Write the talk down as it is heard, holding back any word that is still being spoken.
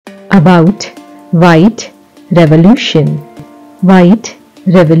About White Revolution. White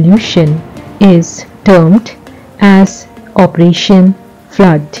Revolution is termed as Operation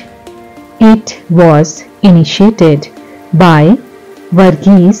Flood. It was initiated by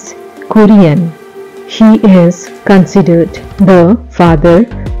Verghese Kurian. He is considered the father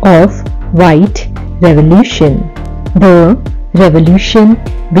of White Revolution. The revolution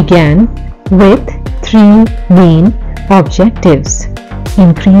began with three main objectives: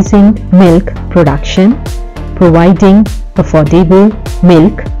 increasing milk production, providing affordable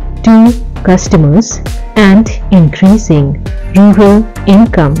milk to customers, and increasing rural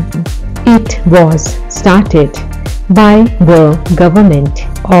income. It was started by the government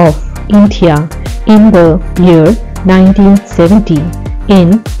of India in the year 1970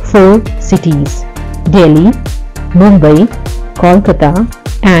 in four cities: Delhi, Mumbai, Kolkata,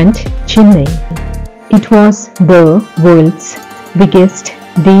 and Chennai. It was the world's biggest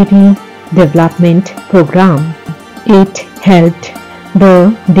dairy development program. It helped the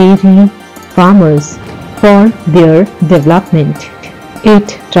dairy farmers for their development.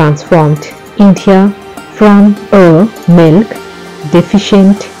 It transformed India from a milk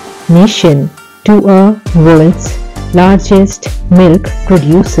deficient nation to a world's largest milk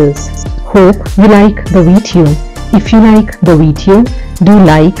producers. Hope you like the video. If you like the video, do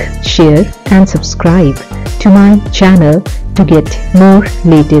like, share and subscribe to my channel to get more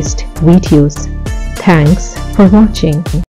latest videos. Thanks for watching.